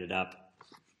where they ended up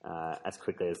as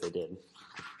quickly as they did,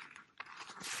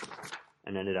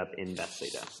 and ended up in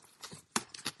Bethsaida,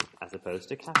 as opposed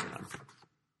to Capernaum.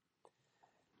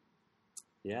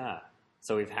 Yeah.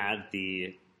 So we've had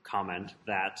the comment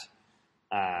that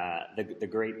the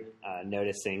great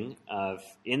noticing of,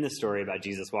 in the story about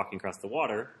Jesus walking across the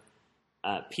water,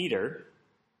 Peter,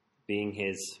 being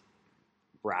his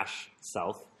brash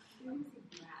self,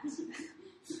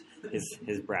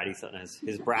 his bratty self,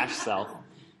 his brash self,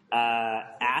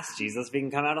 asked Jesus if he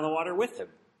can come out on the water with him,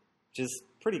 which is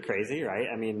pretty crazy, right?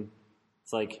 I mean,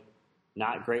 it's like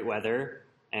not great weather,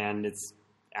 and it's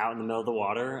out in the middle of the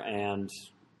water, and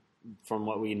from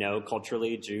what we know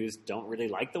culturally, Jews don't really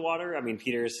like the water. I mean,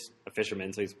 Peter's a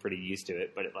fisherman, so he's pretty used to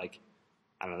it, but I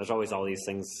don't know, there's always all these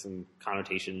things and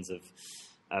connotations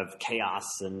of chaos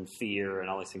and fear and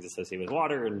all these things associated with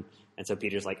water, and so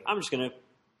Peter's like, I'm just going to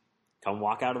come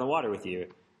walk out of the water with you.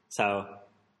 So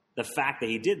the fact that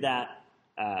he did that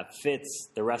fits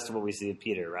the rest of what we see of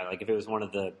Peter, right? Like if it was one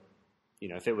of the,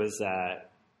 if it was,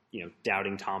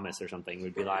 doubting Thomas or something,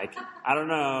 we'd be like, I don't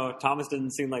know, Thomas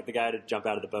didn't seem like the guy to jump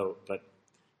out of the boat, but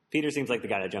Peter seems like the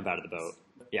guy to jump out of the boat.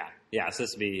 Yeah, it's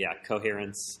supposed to be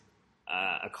coherence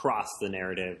across the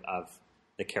narrative of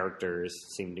the characters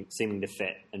seeming to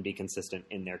fit and be consistent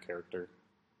in their character.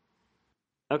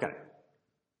 Okay.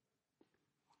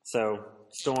 So,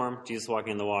 storm, Jesus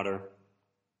walking in the water.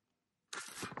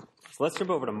 So let's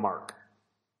jump over to Mark.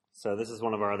 So this is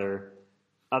one of our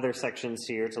other sections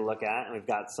here to look at, and we've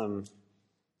got some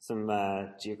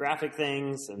geographic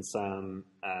things and some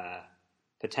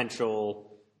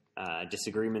potential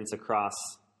disagreements across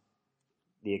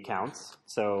the accounts.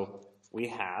 So we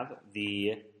have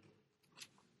the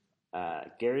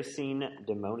Gerasene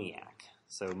demoniac.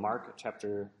 So Mark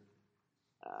chapter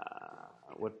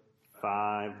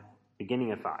 5,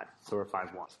 beginning of 5. So we're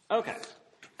 5:1. Okay,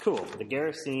 cool. The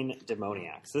Gerasene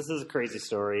demoniacs. This is a crazy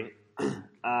story. There's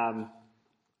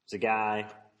a guy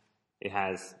who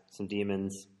has some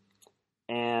demons,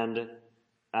 and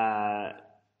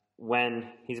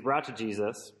when he's brought to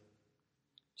Jesus,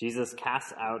 Jesus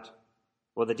casts out.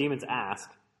 Well, the demons ask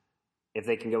if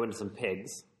they can go into some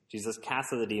pigs. Jesus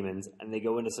casts out the demons, and they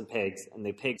go into some pigs, and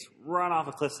the pigs run off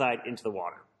a cliffside into the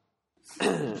water.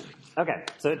 Okay,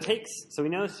 so we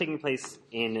know it's taking place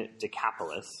in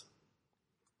Decapolis.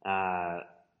 I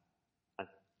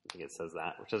think it says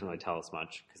that, which doesn't really tell us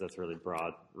much because that's a really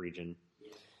broad region.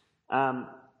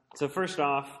 So first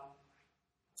off,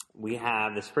 we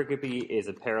have this pericope is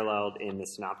paralleled in the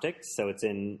Synoptics, so it's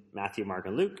in Matthew, Mark,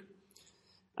 and Luke.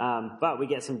 But we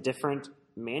get some different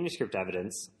manuscript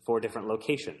evidence for different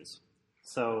locations.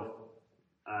 So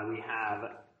we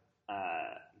have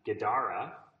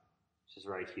Gadara, which is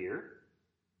right here.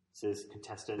 This is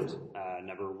contestant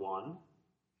number 1.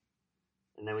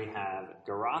 And then we have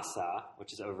Gerasa,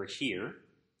 which is over here.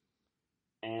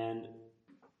 And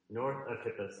north of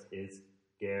Hippus is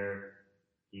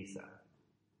Gergesa.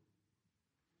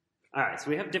 All right, so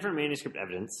we have different manuscript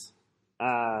evidence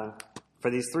for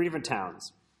these 3 different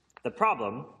towns. The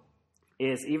problem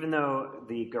is, even though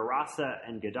the Gerasa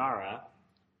and Gadara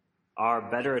are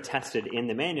better attested in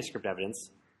the manuscript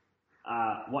evidence,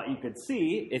 what you could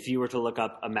see if you were to look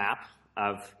up a map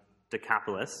of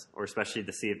Decapolis, or especially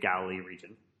the Sea of Galilee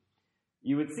region,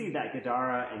 you would see that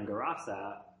Gadara and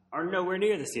Gerasa are nowhere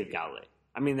near the Sea of Galilee.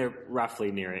 I mean, they're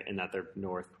roughly near it in that they're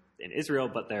north in Israel,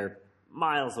 but they're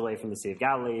miles away from the Sea of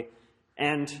Galilee.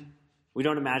 And we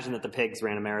don't imagine that the pigs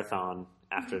ran a marathon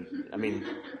after, I mean,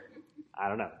 I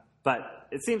don't know. But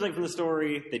it seems like from the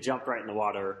story, they jumped right in the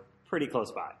water pretty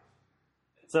close by.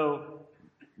 So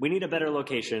we need a better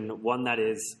location, one that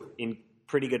is in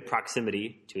pretty good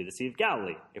proximity to the Sea of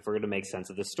Galilee, if we're going to make sense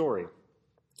of the story.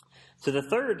 So the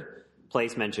third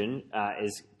place mentioned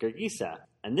is Gergesa.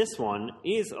 And this one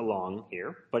is along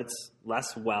here, but it's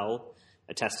less well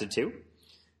attested to.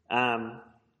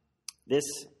 This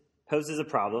poses a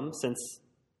problem since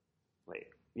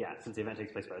the event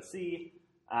takes place by the sea.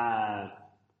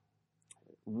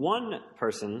 One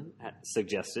person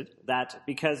suggested that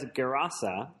because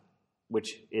Gerasa,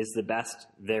 which is the best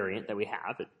variant that we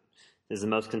have, it is the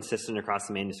most consistent across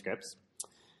the manuscripts,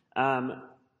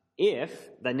 if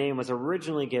the name was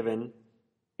originally given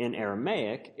in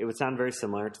Aramaic, it would sound very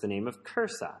similar to the name of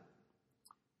Cursa,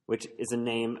 which is a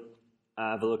name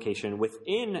of a location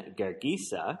within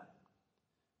Gergesa,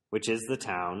 which is the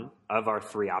town of our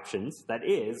 3 options that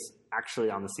is actually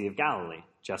on the Sea of Galilee,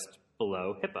 just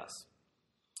below Hippus.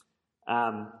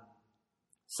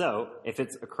 So if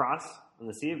it's across on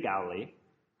the Sea of Galilee,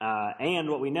 and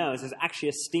what we know is there's actually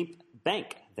a steep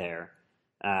bank there,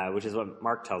 which is what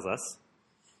Mark tells us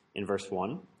in verse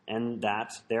 1, and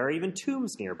that there are even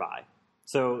tombs nearby.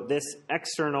 So this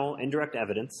external, indirect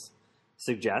evidence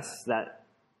suggests that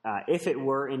if it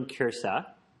were in Cursa,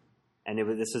 and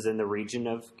this was in the region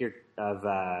of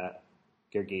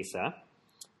Gergesa,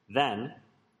 then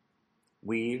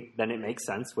it makes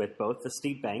sense with both the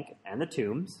steep bank and the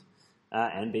tombs,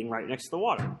 and being right next to the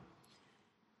water.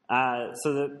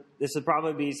 This would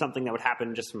probably be something that would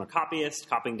happen just from a copyist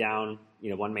copying down,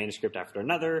 one manuscript after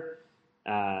another,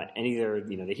 and either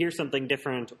they hear something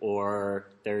different, or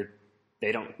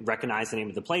they don't recognize the name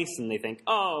of the place and they think,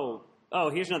 oh,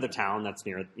 here's another town that's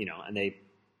near, and they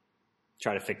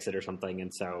try to fix it or something,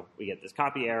 and so we get this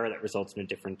copy error that results in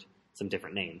some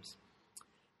different names.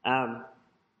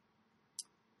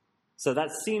 So that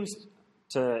seems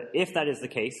to, if that is the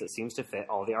case, it seems to fit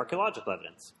all the archaeological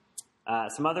evidence.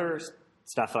 Some other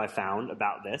stuff that I found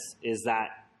about this is that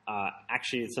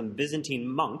actually some Byzantine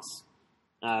monks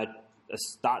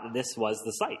thought that this was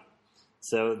the site.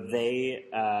 So they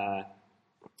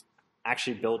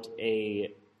actually built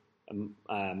a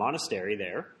monastery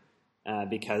there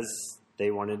because they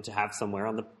wanted to have somewhere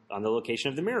on the location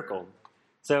of the miracle.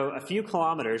 So a few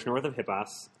kilometers north of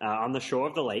Hippos, on the shore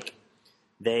of the lake,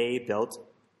 they built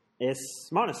this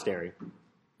monastery,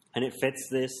 and it fits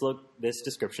this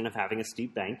description of having a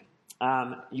steep bank.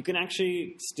 You can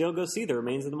actually still go see the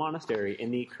remains of the monastery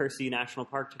in the Kürsi National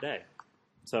Park today.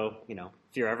 So, if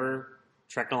you're ever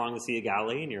trekking along the Sea of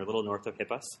Galilee and you're a little north of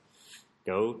Hippos,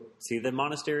 go see the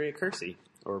monastery at Kürsi,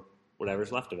 or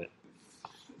whatever's left of it.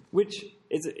 Which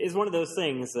is one of those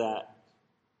things that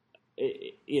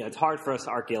it's hard for us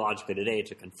archaeologically today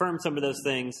to confirm some of those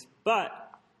things, but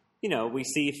we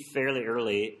see fairly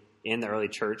early in the early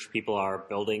church, people are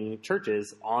building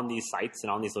churches on these sites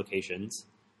and on these locations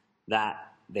that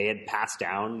they had passed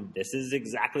down. This is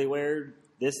exactly where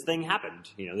this thing happened.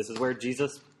 This is where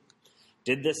Jesus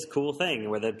did this cool thing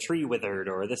where the tree withered,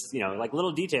 or this, like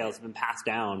little details have been passed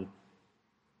down.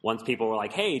 Once people were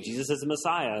like, hey, Jesus is the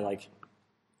Messiah, like,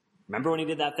 remember when he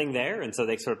did that thing there? And so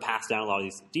they sort of passed down a lot of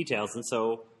these details. And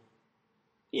so,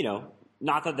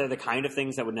 not that they're the kind of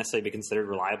things that would necessarily be considered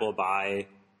reliable by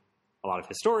a lot of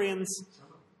historians.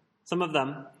 Some of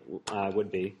them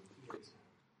would be.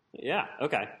 Yeah,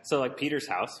 okay. So like Peter's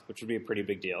house, which would be a pretty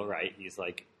big deal, right? He's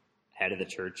like head of the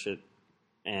church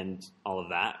and all of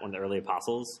that, one of the early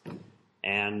apostles.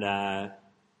 And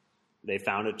they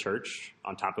found a church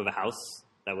on top of a house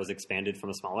that was expanded from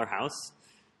a smaller house.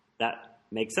 That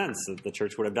makes sense that the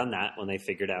church would have done that when they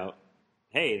figured out,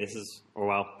 hey, this is,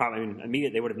 probably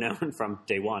immediately they would have known from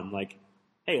day one, like,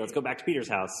 hey, let's go back to Peter's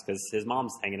house because his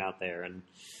mom's hanging out there and,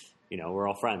 we're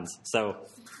all friends. So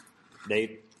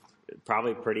they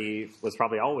was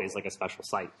probably always like a special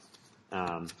site.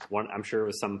 I'm sure it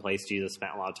was some place Jesus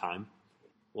spent a lot of time.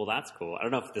 Well, that's cool. I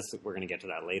don't know if we're going to get to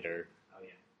that later. Oh, yeah.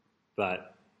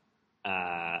 But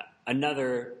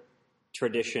another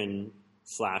tradition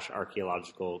 /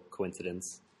 archaeological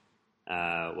coincidence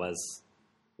was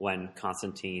when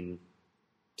Constantine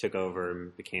took over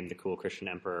and became the cool Christian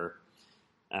emperor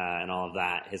and all of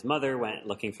that. His mother went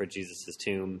looking for Jesus'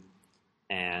 tomb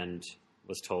and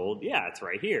was told, yeah, it's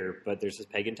right here, but there's this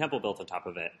pagan temple built on top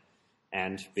of it.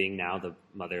 And being now the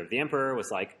mother of the emperor was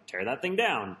like, tear that thing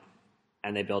down.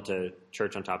 And they built a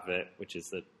church on top of it, which is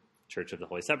the Church of the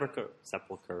Holy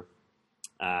Sepulchre.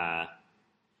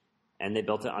 And they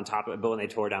built it on top of it, but when they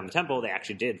tore down the temple, they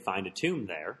actually did find a tomb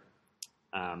there.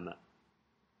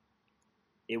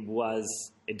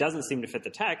 It doesn't seem to fit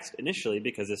the text initially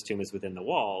because this tomb is within the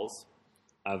walls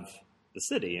of the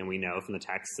city, and we know from the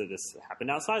text that this happened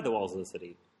outside the walls of the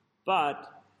city. But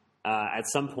at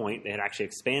some point, they had actually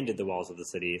expanded the walls of the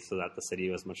city so that the city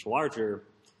was much larger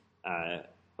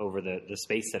over the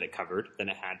space that it covered than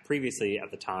it had previously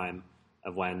at the time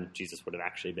of when Jesus would have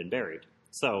actually been buried.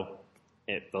 So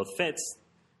it both fits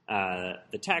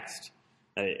the text.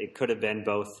 It could have been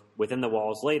both within the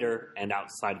walls later and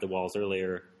outside the walls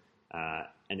earlier,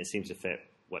 and it seems to fit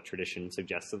what tradition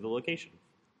suggests of the location.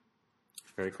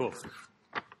 Very cool.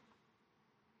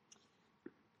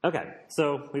 Okay,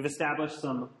 so we've established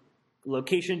some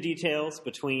location details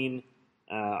between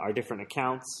our different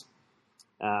accounts,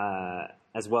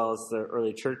 as well as the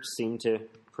early church seemed to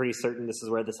pretty certain this is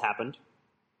where this happened.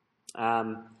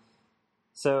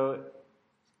 So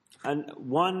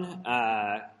one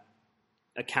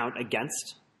account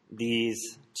against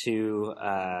these two,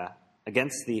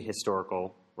 against the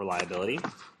historical reliability,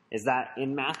 is that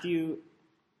in Matthew,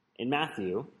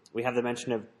 we have the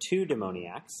mention of 2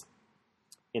 demoniacs.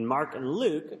 In Mark and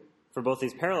Luke, for both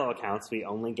these parallel accounts, we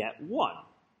only get 1.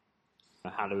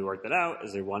 How do we work that out?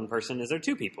 Is there 1 person? Is there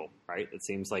 2 people? Right? It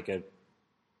seems like a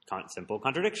simple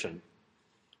contradiction.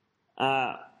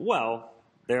 Well,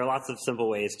 there are lots of simple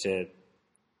ways to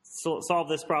solve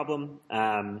this problem,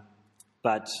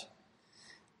 but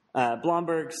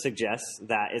Blomberg suggests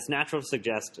that it's natural to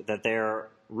suggest that there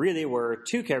really were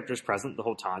 2 characters present the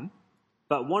whole time,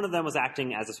 but one of them was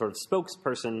acting as a sort of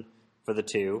spokesperson for the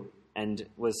 2 and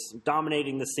was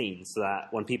dominating the scene so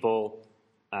that when people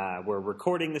were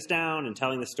recording this down and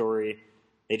telling the story,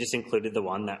 they just included the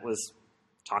one that was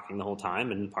talking the whole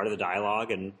time and part of the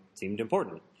dialogue and seemed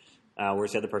important,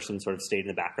 whereas the other person sort of stayed in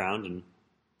the background and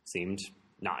seemed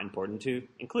not important to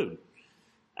include.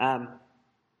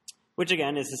 Which,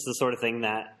 again, is just the sort of thing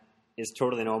that is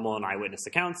totally normal in eyewitness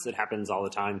accounts. It happens all the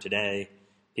time today.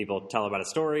 People tell about a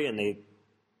story and they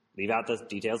leave out the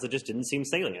details that just didn't seem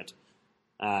salient.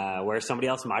 Where somebody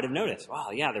else might have noticed,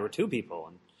 wow, yeah, there were 2 people.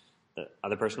 And the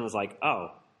other person was like,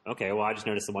 oh, okay, well, I just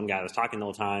noticed the one guy was talking the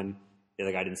whole time. The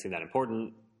other guy didn't seem that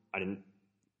important. I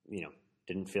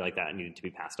didn't feel like that needed to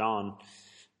be passed on.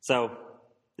 So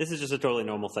this is just a totally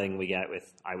normal thing we get with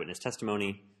eyewitness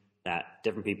testimony, that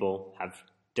different people have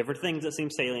different things that seem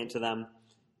salient to them,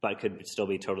 but could still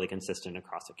be totally consistent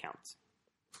across accounts.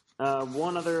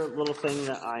 One other little thing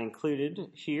that I included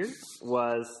here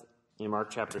was in Mark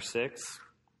chapter 6,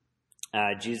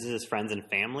 Jesus' friends and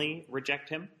family reject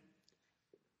him.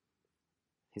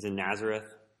 He's in Nazareth,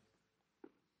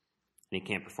 and he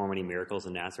can't perform any miracles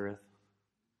in Nazareth.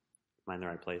 Am I in the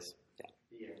right place?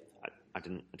 Yeah. I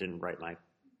didn't write my.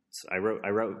 I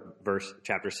wrote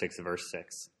chapter 6, verse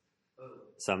 6.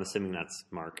 So I'm assuming that's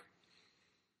Mark.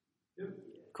 Yep.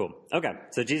 Cool. Okay.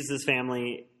 So Jesus'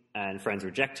 family and friends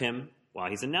reject him while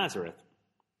he's in Nazareth.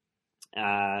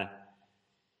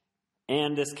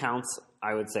 And this counts,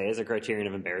 I would say, as a criterion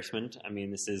of embarrassment. I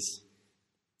mean, this is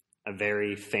a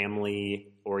very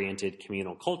family-oriented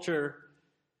communal culture.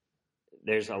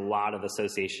 There's a lot of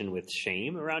association with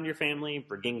shame around your family,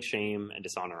 bringing shame and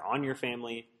dishonor on your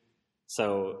family.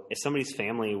 So if somebody's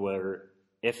family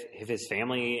if his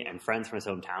family and friends from his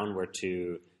hometown were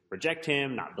to reject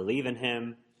him, not believe in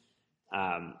him,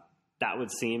 that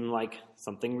would seem like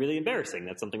something really embarrassing.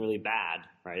 That's something really bad,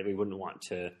 right? We wouldn't want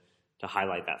to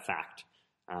highlight that fact.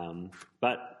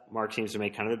 But Mark seems to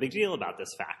make kind of a big deal about this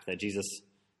fact that Jesus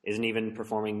isn't even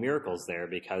performing miracles there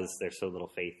because there's so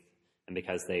little faith and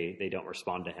because they don't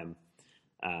respond to him.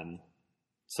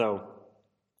 So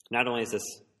not only is this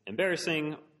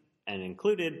embarrassing and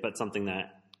included, but something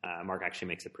that Mark actually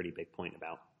makes a pretty big point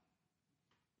about.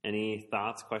 Any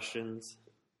thoughts, questions?